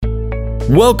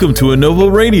Welcome to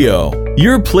evNovo Radio,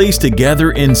 your place to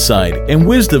gather insight and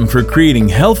wisdom for creating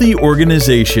healthy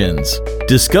organizations.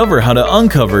 Discover how to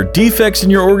uncover defects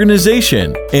in your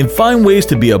organization and find ways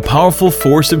to be a powerful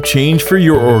force of change for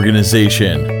your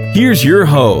organization. Here's your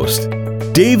host,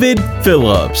 David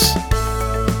Phillips.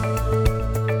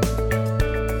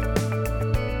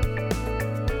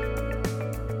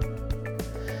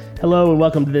 Hello and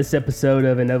welcome to this episode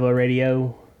of evNovo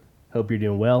Radio. Hope you're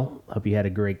doing well. Hope you had a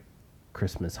great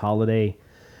Christmas holiday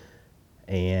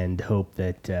and hope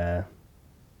that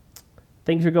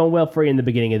things are going well for you in the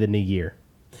beginning of the new year.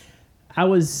 I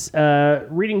was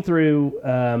reading through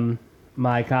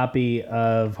my copy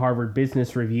of Harvard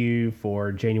Business Review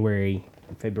for January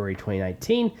and February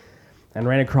 2019 and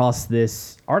ran across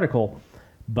this article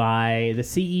by the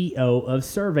CEO of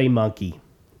SurveyMonkey.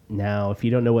 Now, if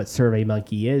you don't know what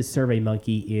SurveyMonkey is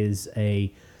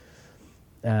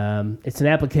it's an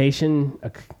application,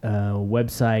 a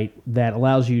website that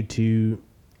allows you to,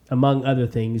 among other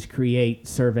things, create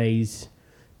surveys,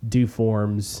 do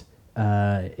forms.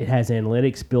 It has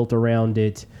analytics built around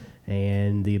it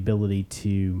and the ability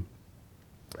to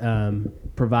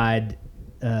provide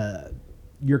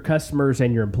your customers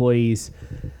and your employees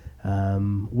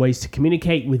ways to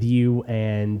communicate with you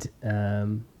and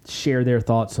share their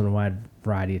thoughts on a wide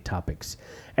variety of topics.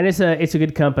 And it's a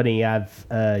good company. I've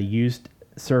used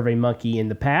SurveyMonkey in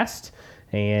the past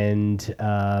and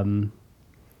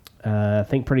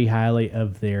think pretty highly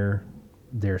of their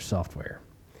software.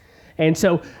 And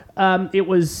so it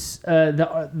was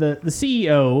the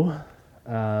CEO,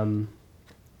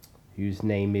 whose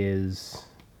name is,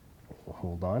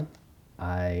 hold on,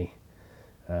 it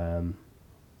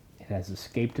has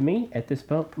escaped me at this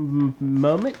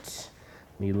moment.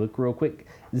 Let me look real quick.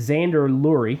 Xander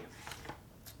Lurie.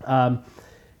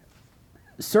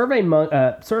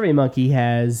 SurveyMonkey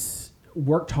has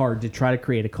worked hard to try to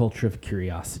create a culture of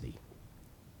curiosity.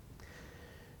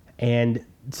 And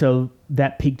so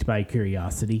that piqued my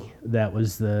curiosity. That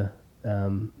was the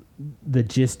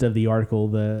gist of the article.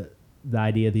 The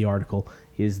idea of the article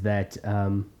is that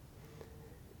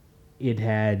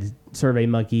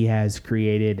SurveyMonkey has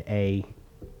created a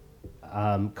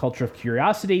culture of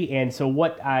curiosity. And so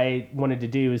what I wanted to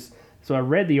do is, so I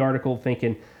read the article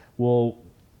thinking, well,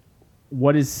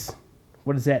 what does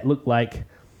that look like?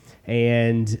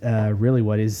 And really,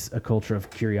 what is a culture of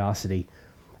curiosity?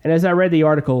 And as I read the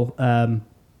article,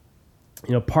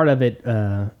 part of it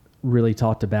really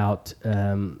talked about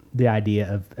the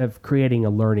idea of creating a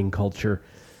learning culture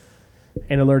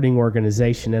and a learning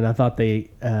organization. And I thought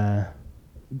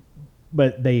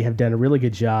but they have done a really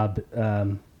good job.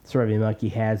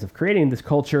 SurveyMonkey has of creating this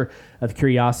culture of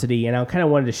curiosity. And I kind of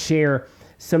wanted to share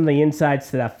some of the insights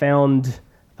that I found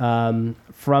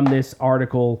from this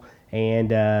article and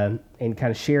kind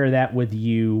of share that with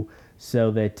you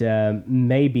so that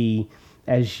maybe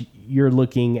as you're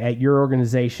looking at your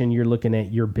organization, you're looking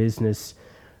at your business,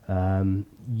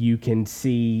 you can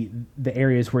see the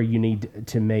areas where you need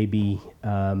to maybe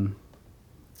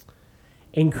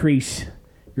increase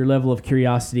your level of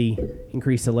curiosity,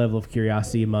 increase the level of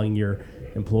curiosity among your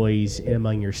employees and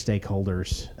among your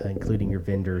stakeholders, including your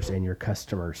vendors and your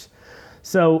customers.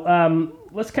 So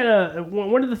let's kind of,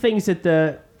 one of the things that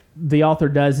the author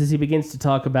does is he begins to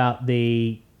talk about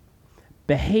the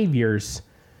behaviors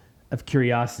of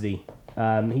curiosity.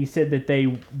 He said that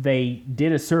they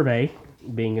did a survey,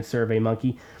 being a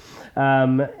SurveyMonkey,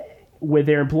 with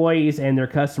their employees and their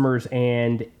customers,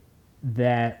 and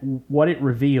that what it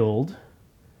revealed,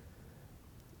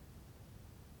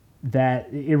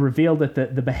 that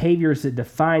the behaviors that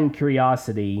define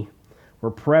curiosity were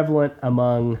prevalent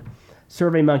among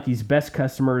SurveyMonkey's best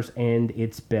customers and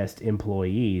its best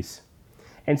employees.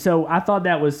 And so I thought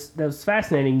that was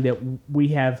fascinating that we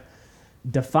have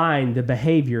defined the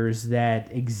behaviors that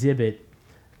exhibit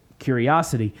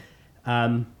curiosity.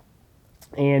 And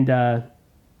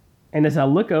as I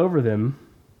look over them,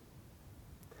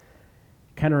 it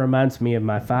kind of reminds me of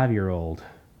my 5-year-old.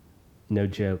 No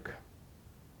joke.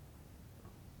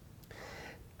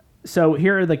 So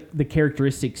here are the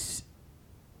characteristics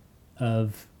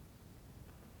of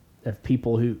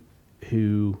people who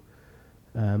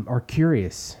are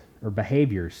curious, or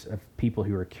behaviors of people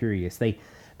who are curious. They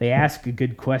ask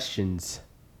good questions.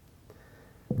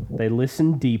 They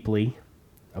listen deeply.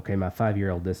 Okay, my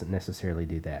 5-year-old doesn't necessarily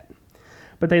do that,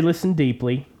 but they listen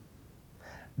deeply.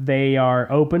 They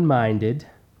are open-minded.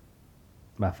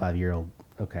 My 5-year-old.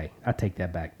 Okay, I take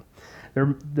that back.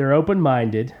 They're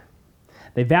open-minded.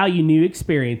 They value new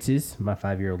experiences. My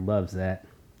 5-year-old loves that.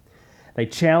 They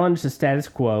challenge the status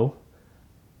quo.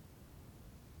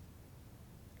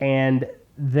 And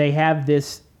they have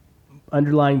this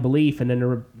underlying belief and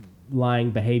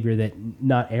underlying behavior that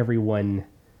not everyone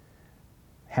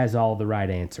has all the right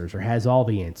answers or has all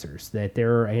the answers, that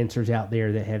there are answers out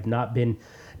there that have not been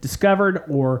discovered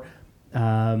or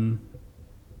that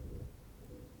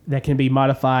can be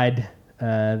modified,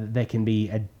 that can be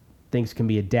things can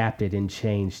be adapted and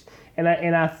changed. And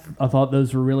I thought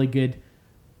those were really good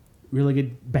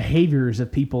behaviors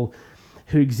of people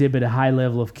who exhibit a high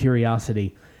level of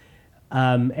curiosity.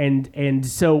 And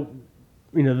so,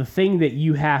 the thing that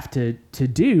you have to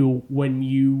do when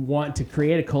you want to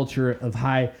create a culture of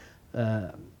high,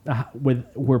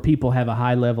 where people have a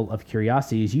high level of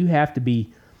curiosity, is you have to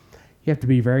be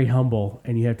very humble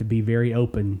and you have to be very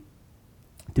open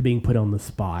to being put on the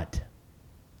spot,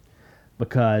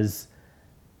 because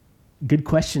good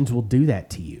questions will do that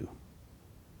to you,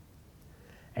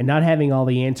 and not having all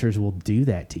the answers will do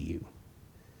that to you.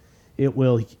 It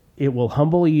will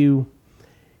humble you.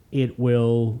 It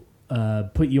will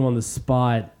put you on the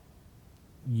spot.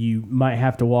 You might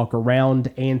have to walk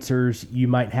around answers. You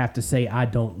might have to say, I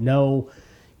don't know.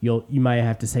 You might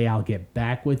have to say, I'll get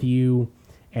back with you,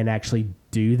 and actually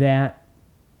do that.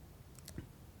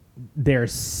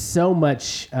 There's so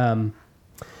much,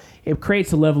 it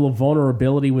creates a level of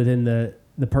vulnerability within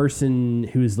the person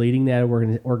who is leading that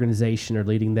organization or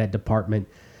leading that department.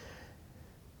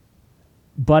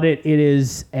 But it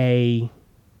is I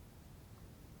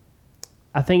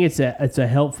think it's a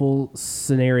helpful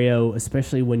scenario,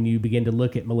 especially when you begin to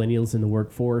look at millennials in the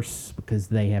workforce, because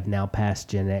they have now passed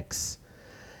Gen X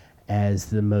as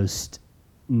the most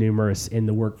numerous in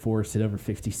the workforce at over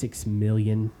 56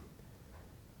 million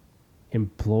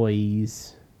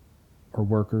employees or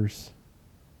workers.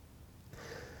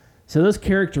 So those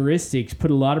characteristics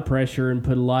put a lot of pressure and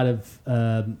put a lot of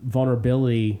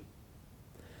vulnerability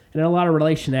and a lot of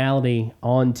relationality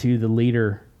onto the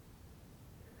leader.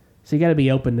 So you got to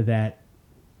be open to that.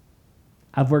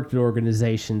 I've worked at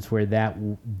organizations where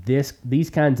these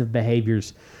kinds of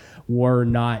behaviors were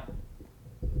not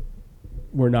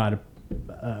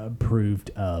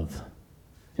approved of.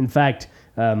 In fact,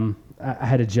 I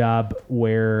had a job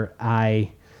where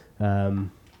I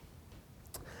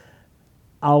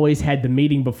always had the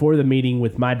meeting before the meeting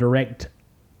with my direct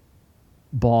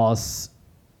boss,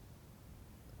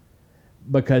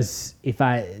 because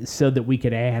so that we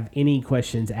could have any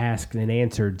questions asked and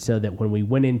answered, so that when we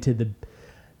went into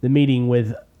the meeting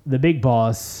with the big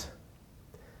boss,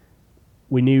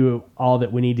 we knew all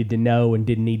that we needed to know and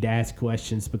didn't need to ask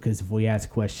questions, because if we asked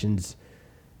questions,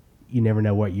 you never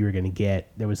know what you were going to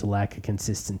get. There was a lack of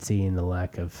consistency and a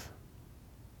lack of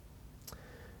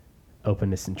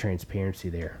openness and transparency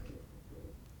there.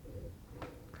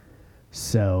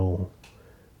 So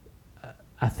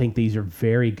I think these are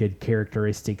very good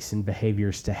characteristics and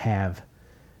behaviors to have.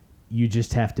 You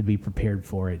just have to be prepared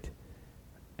for it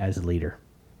as a leader.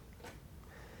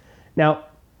 Now,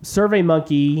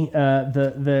 SurveyMonkey,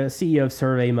 the CEO of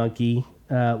SurveyMonkey,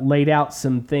 laid out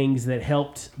some things that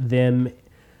helped them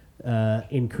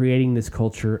in creating this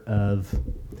culture of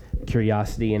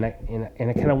curiosity, and I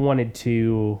kind of wanted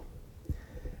to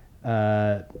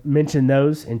mention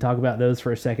those and talk about those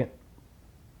for a second.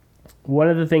 One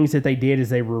of the things that they did is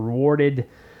they rewarded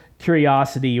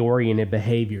curiosity-oriented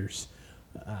behaviors.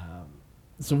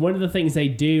 So one of the things they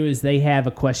do is they have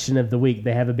a question of the week.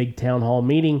 They have a big town hall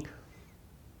meeting,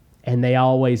 and they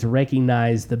always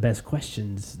recognize the best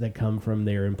questions that come from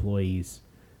their employees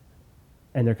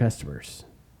and their customers.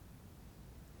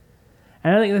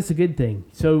 And I think that's a good thing.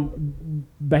 So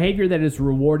behavior that is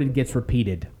rewarded gets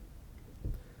repeated.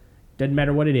 Doesn't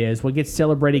matter what it is. What gets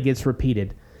celebrated gets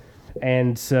repeated.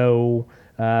 And so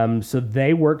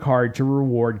they work hard to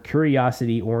reward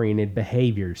curiosity-oriented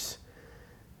behaviors.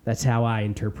 That's how I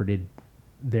interpreted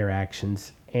their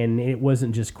actions. And it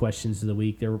wasn't just questions of the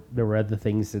week. There were other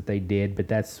things that they did, but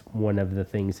that's one of the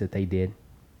things that they did.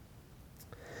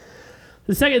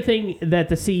 The second thing that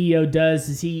the CEO does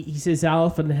is he says, I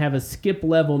often have a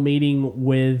skip-level meeting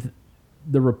with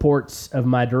the reports of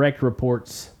my direct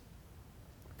reports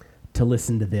to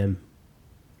listen to them.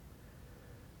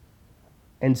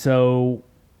 And so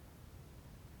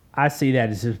I see that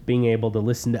as just being able to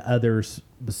listen to others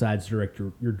besides your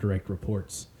direct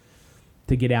reports,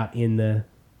 to get out in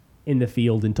the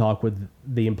field and talk with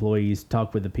the employees,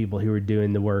 talk with the people who are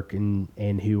doing the work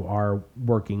and who are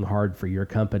working hard for your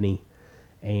company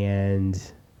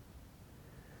and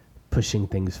pushing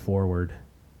things forward.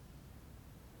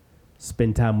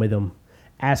 Spend time with them,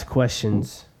 ask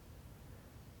questions,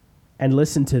 and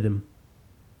listen to them.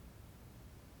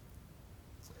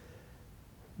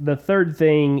 The third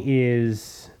thing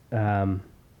is to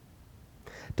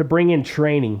bring in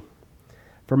training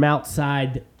from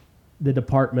outside the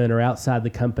department or outside the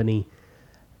company,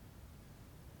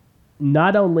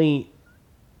 not only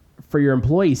for your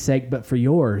employees' sake, but for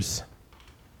yours.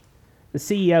 The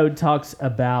CEO talks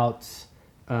about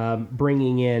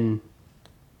bringing in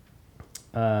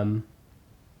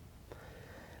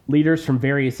leaders from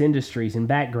various industries and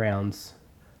backgrounds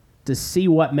to see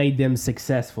what made them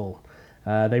successful.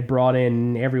 They brought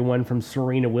in everyone from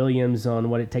Serena Williams on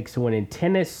what it takes to win in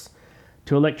tennis,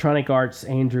 to electronic arts,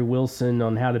 Andrew Wilson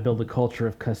on how to build a culture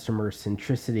of customer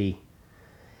centricity.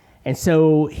 And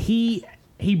so he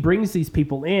brings these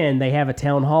people in. They have a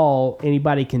town hall.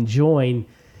 Anybody can join.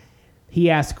 He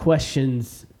asks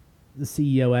questions. The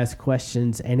CEO asks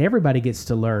questions, and everybody gets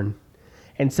to learn.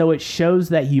 And so it shows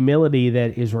that humility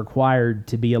that is required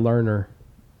to be a learner.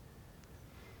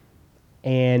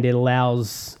 And it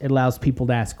allows people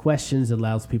to ask questions. It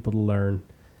allows people to learn.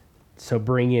 So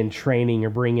bring in training or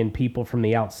bring in people from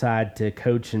the outside to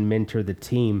coach and mentor the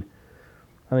team.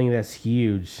 I think that's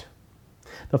huge.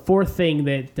 The fourth thing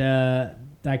that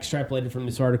I extrapolated from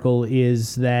this article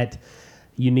is that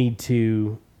you need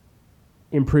to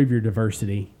improve your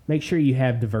diversity. Make sure you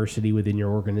have diversity within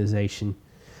your organization.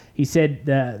 He said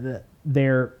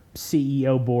their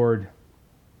CEO board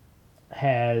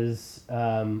has,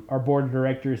 our board of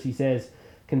directors, he says,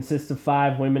 consists of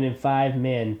 5 women and 5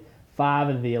 men. 5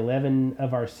 of the 11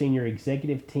 of our senior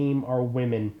executive team are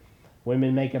women.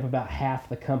 Women make up about half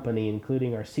the company,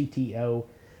 including our CTO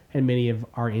and many of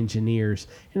our engineers.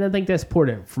 And I think that's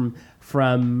important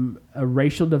from a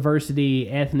racial diversity,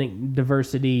 ethnic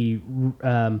diversity,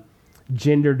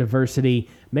 gender diversity.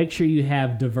 Make sure you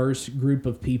have diverse group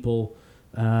of people,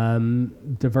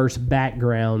 diverse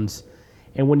backgrounds.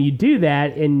 And when you do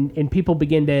that and people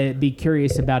begin to be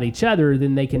curious about each other,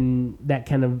 then that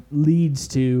kind of leads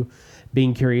to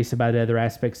being curious about other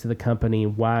aspects of the company,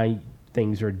 why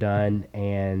things are done,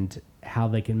 and how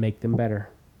they can make them better.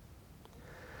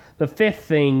 The fifth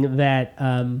thing that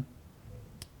the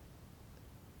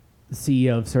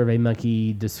CEO of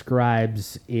SurveyMonkey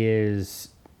describes is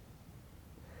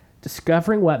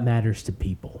discovering what matters to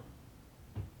people.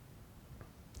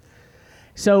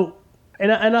 So,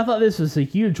 and I thought this was a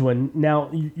huge one. Now,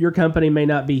 your company may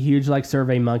not be huge like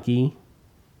SurveyMonkey.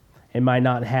 It might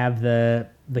not have the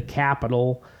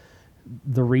capital,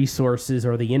 the resources,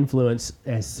 or the influence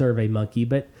as SurveyMonkey,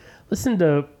 but listen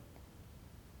to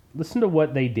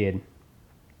what they did.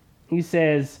 He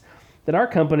says that our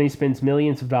company spends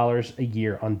millions of dollars a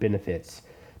year on benefits.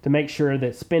 To make sure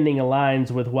that spending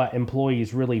aligns with what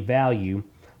employees really value,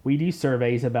 we do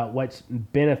surveys about what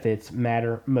benefits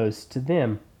matter most to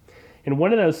them. In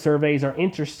one of those surveys, an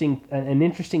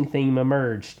interesting theme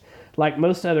emerged. Like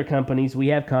most other companies, we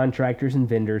have contractors and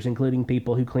vendors, including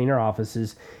people who clean our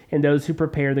offices and those who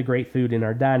prepare the great food in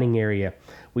our dining area.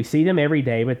 We see them every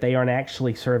day, but they aren't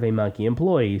actually SurveyMonkey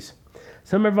employees.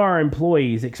 Some of our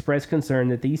employees expressed concern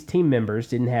that these team members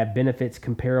didn't have benefits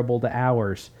comparable to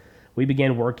ours. We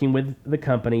began working with the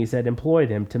companies that employ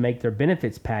them to make their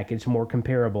benefits package more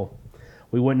comparable.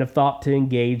 We wouldn't have thought to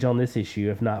engage on this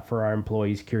issue if not for our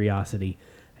employees' curiosity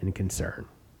and concern.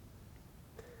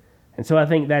 And so I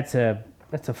think that's a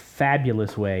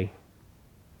fabulous way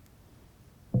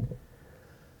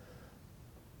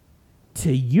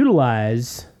to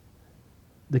utilize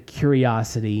the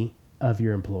curiosity of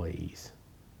your employees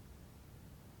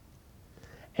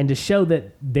and to show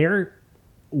that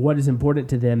what is important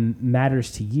to them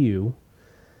matters to you.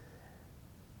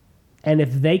 And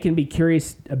if they can be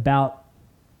curious about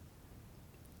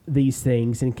these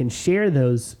things and can share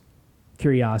those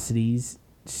curiosities,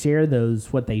 share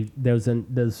what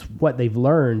they've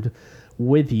learned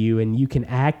with you, and you can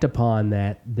act upon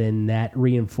that, then that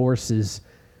reinforces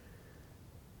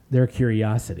their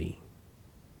curiosity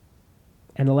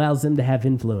and allows them to have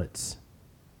influence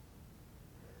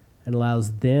and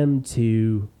allows them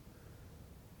to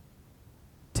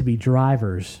be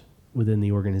drivers within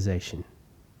the organization.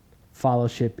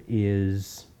 Fellowship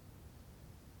is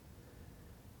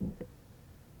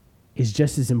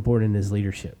just as important as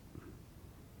leadership.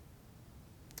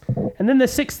 And then the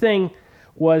sixth thing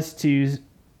was to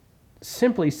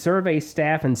simply survey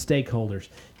staff and stakeholders.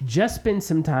 Just spend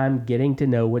some time getting to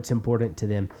know what's important to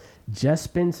them. Just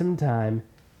spend some time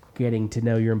getting to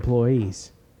know your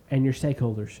employees and your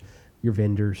stakeholders, your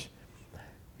vendors,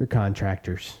 your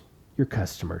contractors, your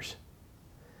customers.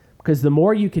 Because the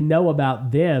more you can know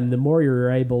about them, the more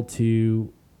you're able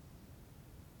to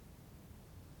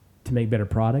make better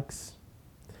products,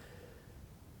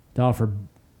 to offer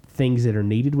things that are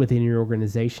needed within your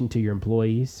organization to your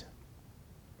employees,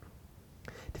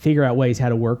 to figure out ways how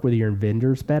to work with your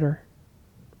vendors better,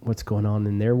 what's going on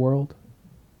in their world.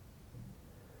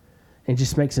 and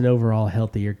just makes an overall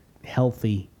a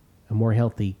more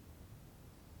healthy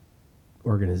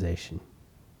organization.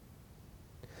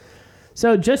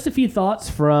 So just a few thoughts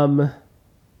from the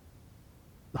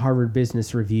Harvard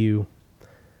Business Review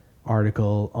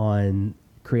article on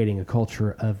creating a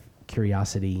culture of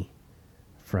curiosity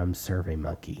from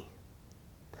SurveyMonkey.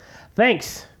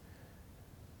 Thanks.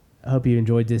 I hope you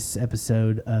enjoyed this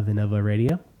episode of evNovo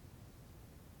Radio.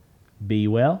 Be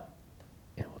well,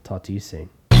 and we'll talk to you soon.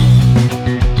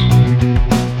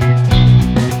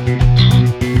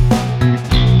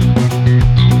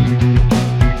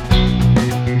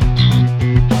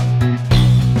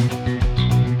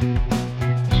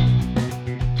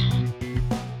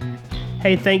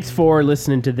 Hey, thanks for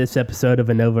listening to this episode of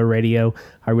evNovo Radio.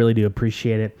 I really do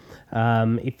appreciate it.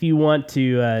 If you want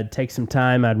to take some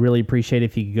time, I'd really appreciate it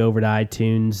if you could go over to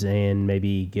iTunes and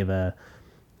maybe give a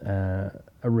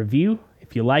review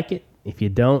if you like it. If you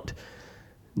don't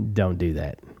do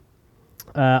that.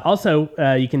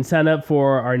 Also, you can sign up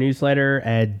for our newsletter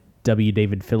at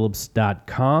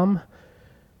wdavidphillips.com,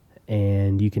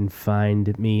 and you can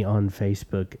find me on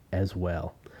Facebook as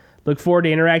well. Look forward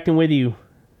to interacting with you.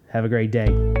 Have a great day.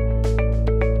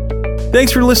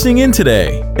 Thanks for listening in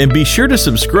today, and be sure to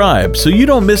subscribe so you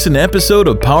don't miss an episode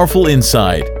of Powerful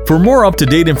Insight. For more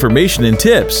up-to-date information and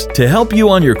tips to help you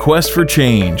on your quest for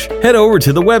change, head over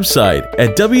to the website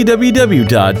at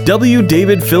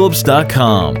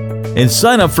www.wdavidphillips.com and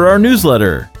sign up for our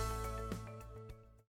newsletter.